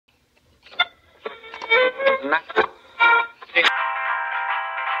You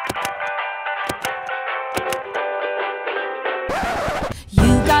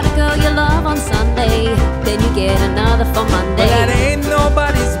got a girl you love on Sunday, then you get another for Monday. Well, that ain't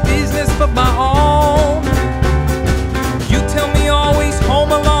nobody's business but my own. You tell me you're always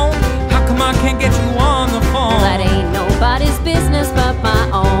home alone. How come I can't get you on the phone? Well, that ain't nobody's business but my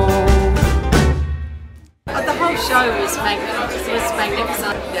own. The whole show was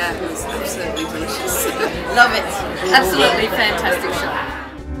magnificent. Yeah, it was absolutely delicious. Love it. Absolutely fantastic show.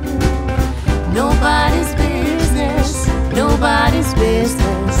 Nobody's business, nobody's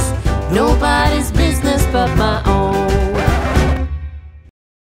business, nobody's business but my own.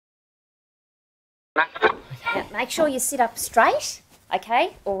 Now, make sure you sit up straight,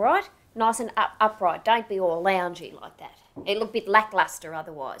 okay, all right? Nice and upright, don't be all loungy like that. It'll look a bit lackluster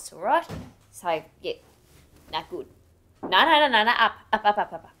otherwise, all right? So, yeah, no, good. No, up.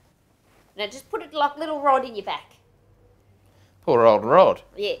 Now just put it like little rod in your back. Poor old Rod.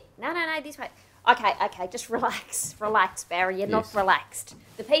 Yeah, no, this way. Okay, just relax, Barry, you're not relaxed.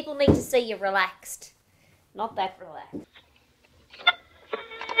 The people need to see you relaxed, not that relaxed.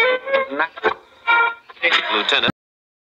 Lieutenant.